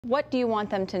What do you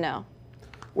want them to know?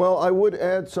 Well, I would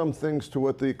add some things to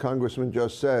what the congressman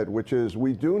just said, which is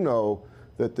we do know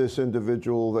that this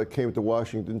individual that came to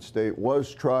Washington State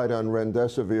was tried on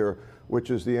remdesivir, which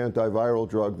is the antiviral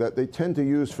drug that they tend to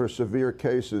use for severe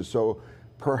cases. So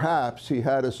perhaps he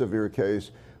had a severe case.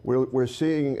 We're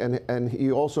seeing, and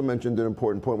he also mentioned an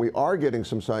important point, we are getting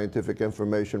some scientific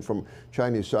information from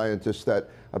Chinese scientists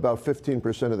that about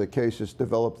 15% of the cases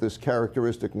develop this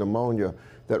characteristic pneumonia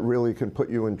that really can put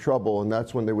you in trouble, and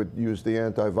that's when they would use the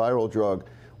antiviral drug.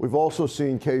 We've also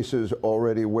seen cases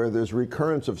already where there's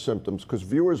recurrence of symptoms, because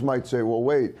viewers might say, well,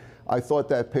 wait, I thought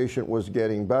that patient was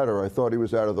getting better. I thought he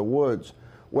was out of the woods.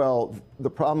 Well,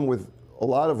 the problem with a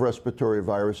lot of respiratory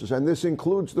viruses, and this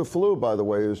includes the flu, by the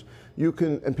way, is you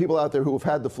can, and people out there who have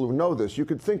had the flu know this, you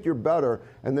could think you're better,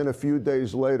 and then a few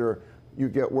days later, you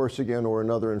get worse again or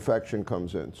another infection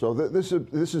comes in. So this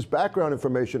is background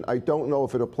information. I don't know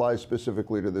if it applies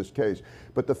specifically to this case,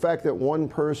 but the fact that one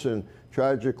person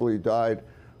tragically died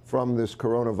from this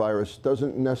coronavirus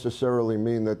doesn't necessarily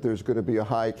mean that there's going to be a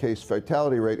high case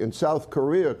fatality rate. In South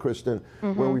Korea, Kristen,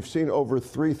 where we've seen over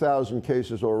 3,000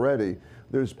 cases already,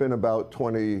 there's been about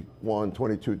 21,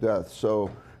 22 deaths.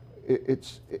 So it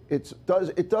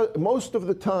does most of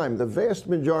the time, the vast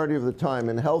majority of the time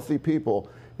in healthy people,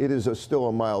 it is still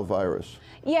a mild virus.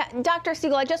 Yeah, Dr.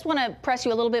 Siegel, I just want to press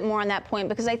you a little bit more on that point,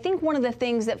 because I think one of the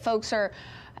things that folks are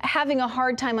having a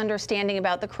hard time understanding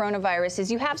about the coronavirus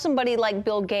is you have somebody like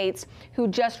Bill Gates who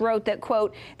just wrote that,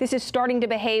 quote, this is starting to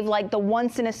behave like the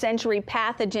once-in-a-century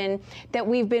pathogen that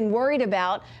we've been worried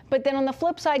about. But then on the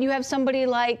flip side, you have somebody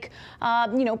like,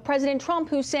 President Trump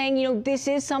who's saying, this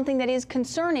is something that is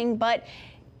concerning, but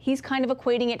he's kind of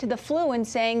equating it to the flu and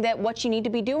saying that what you need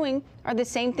to be doing are the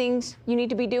same things you need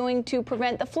to be doing to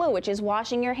prevent the flu, which is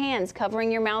washing your hands,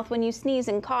 covering your mouth when you sneeze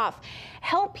and cough.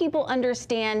 Help people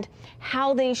understand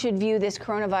how they should view this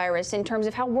coronavirus in terms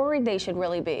of how worried they should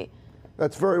really be.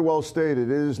 That's very well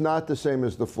stated. It is not the same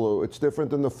as the flu. It's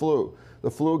different than the flu. The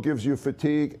flu gives you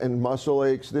fatigue and muscle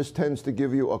aches. This tends to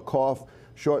give you a cough,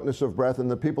 shortness of breath, and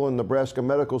the people in Nebraska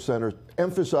Medical Center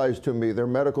emphasized to me, their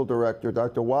medical director,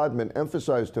 Dr. Wadman,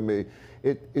 emphasized to me,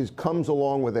 it comes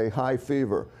along with a high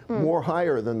fever, more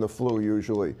higher than the flu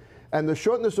usually. And the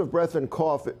shortness of breath and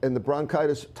cough and the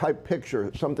bronchitis type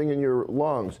picture, something in your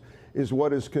lungs, is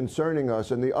what is concerning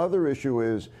us. And the other issue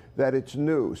is that it's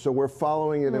new. So we're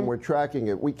following it and we're tracking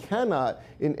it. We cannot,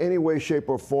 in any way, shape,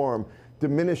 or form,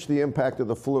 diminish the impact of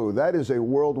the flu. That is a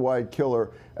worldwide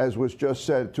killer, as was just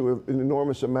said, to an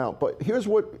enormous amount. But here's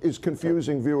what is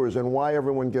confusing viewers and why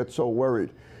everyone gets so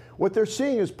worried. What they're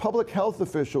seeing is public health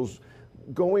officials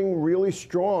going really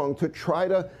strong to try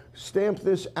to stamp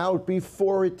this out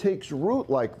before it takes root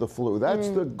like the flu. That's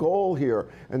the goal here,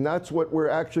 and that's what we're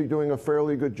actually doing a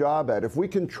fairly good job at. If we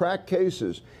can track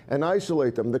cases and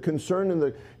isolate them, the concern in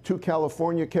the 2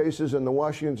 California cases and the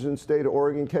Washington State,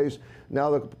 Oregon case,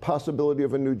 now the possibility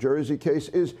of a New Jersey case,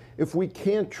 is if we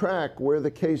can't track where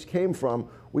the case came from,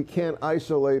 we can't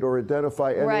isolate or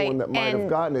identify anyone that might have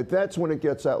gotten it. That's when it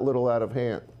gets that little out of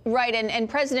hand. Right, and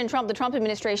President Trump, the Trump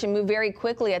administration moved very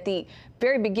quickly at the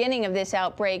very beginning of this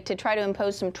outbreak to try to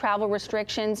impose some travel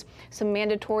restrictions, some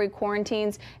mandatory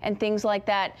quarantines, and things like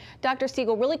that. Dr.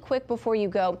 Siegel, really quick before you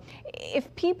go,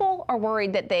 if people are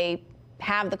worried that they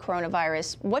have the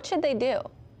coronavirus, what should they do?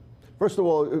 First of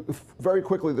all, very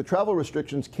quickly, the travel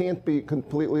restrictions can't be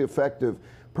completely effective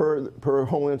per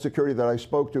Homeland Security that I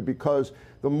spoke to, because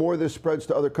the more this spreads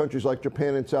to other countries like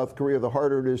Japan and South Korea, the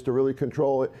harder it is to really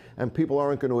control it, and people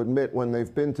aren't going to admit when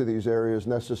they've been to these areas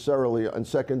necessarily on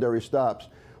secondary stops.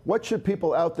 What should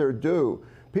people out there do?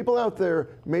 People out there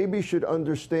maybe should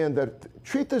understand that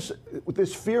treat this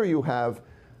fear you have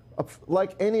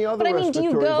like any other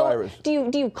respiratory virus. Do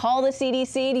you call the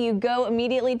CDC? Do you go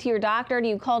immediately to your doctor? Do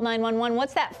you call 911?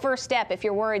 What's that first step if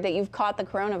you're worried that you've caught the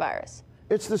coronavirus?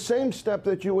 It's the same step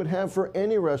that you would have for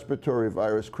any respiratory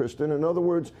virus, Kristen. In other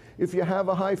words, if you have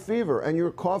a high fever and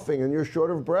you're coughing and you're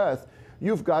short of breath,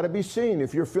 you've got to be seen.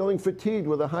 If you're feeling fatigued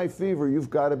with a high fever, you've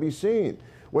got to be seen.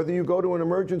 Whether you go to an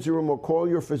emergency room or call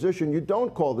your physician, you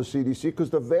don't call the CDC, because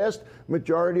the vast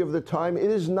majority of the time it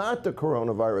is not the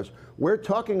coronavirus. We're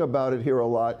talking about it here a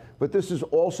lot, but this is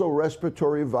also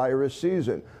respiratory virus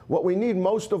season. What we need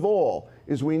most of all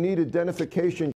is we need identification